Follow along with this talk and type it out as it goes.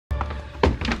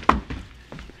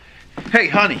Hey,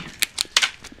 honey.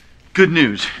 Good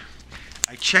news.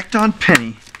 I checked on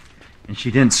Penny, and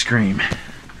she didn't scream.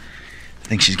 I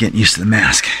think she's getting used to the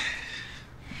mask.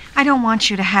 I don't want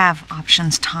you to have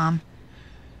options, Tom.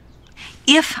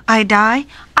 If I die,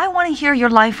 I want to hear your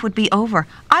life would be over.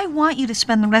 I want you to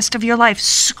spend the rest of your life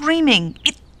screaming,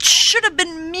 "It should have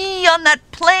been me on that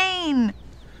plane!"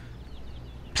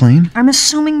 Plane? I'm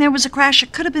assuming there was a crash.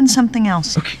 It could have been something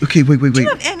else. Okay, wait. Do you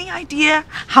have any idea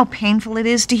how painful it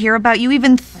is to hear about you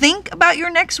even think about your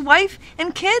next wife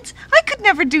and kids? I could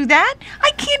never do that.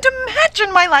 I can't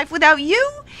imagine my life without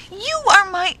you. You are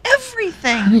my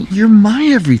everything. Honey, you're my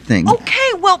everything.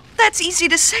 Okay, well, that's easy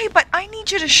to say, but I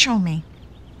need you to show me.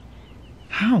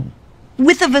 How?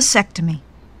 With a vasectomy.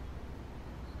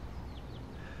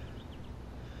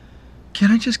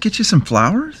 Can't I just get you some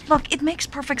flowers? Look, it makes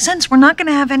perfect sense. We're not going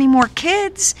to have any more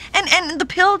kids. And the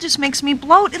pill just makes me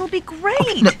bloat. It'll be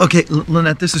great. Okay,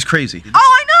 Lynette, this is crazy.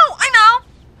 Oh, I know.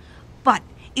 But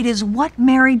it is what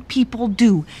married people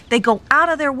do. They go out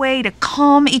of their way to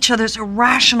calm each other's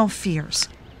irrational fears.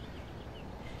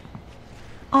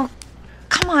 Oh,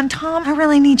 come on, Tom. I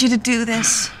really need you to do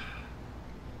this.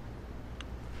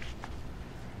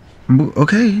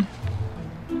 Okay.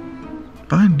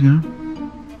 Fine,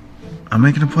 I'll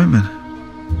make an appointment.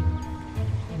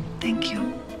 Thank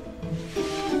you.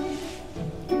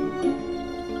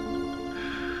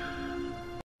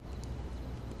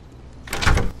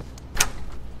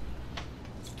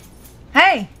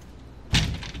 Hey!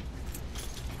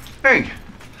 Hey!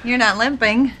 You're not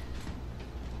limping.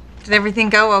 Did everything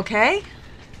go okay?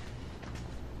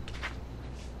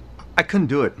 I couldn't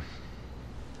do it.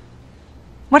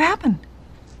 What happened?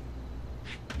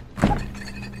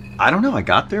 I don't know. I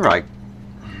got there. I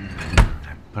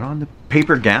put on the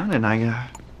paper gown and I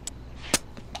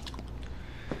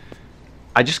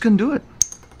just couldn't do it.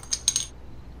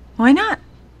 Why not?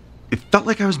 It felt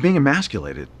like I was being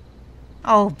emasculated.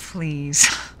 Oh, please.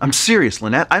 I'm serious,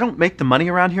 Lynette. I don't make the money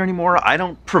around here anymore. I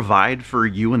don't provide for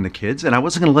you and the kids, and I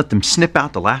wasn't going to let them snip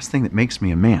out the last thing that makes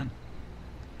me a man.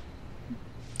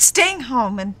 Staying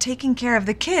home and taking care of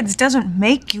the kids doesn't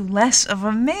make you less of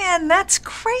a man. That's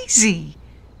crazy.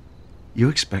 You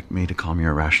expect me to calm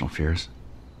your irrational fears.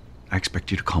 I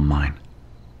expect you to calm mine.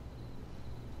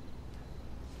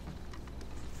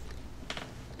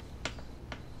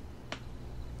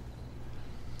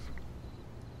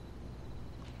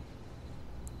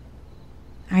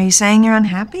 Are you saying you're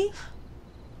unhappy?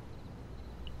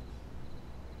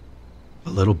 A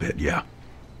little bit, yeah.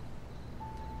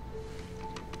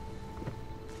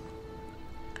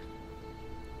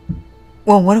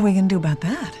 Well, what are we going to do about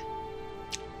that?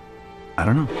 I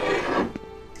don't know.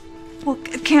 Well,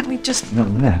 can't we just... No,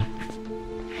 Lynette.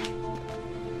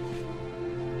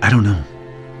 I don't know.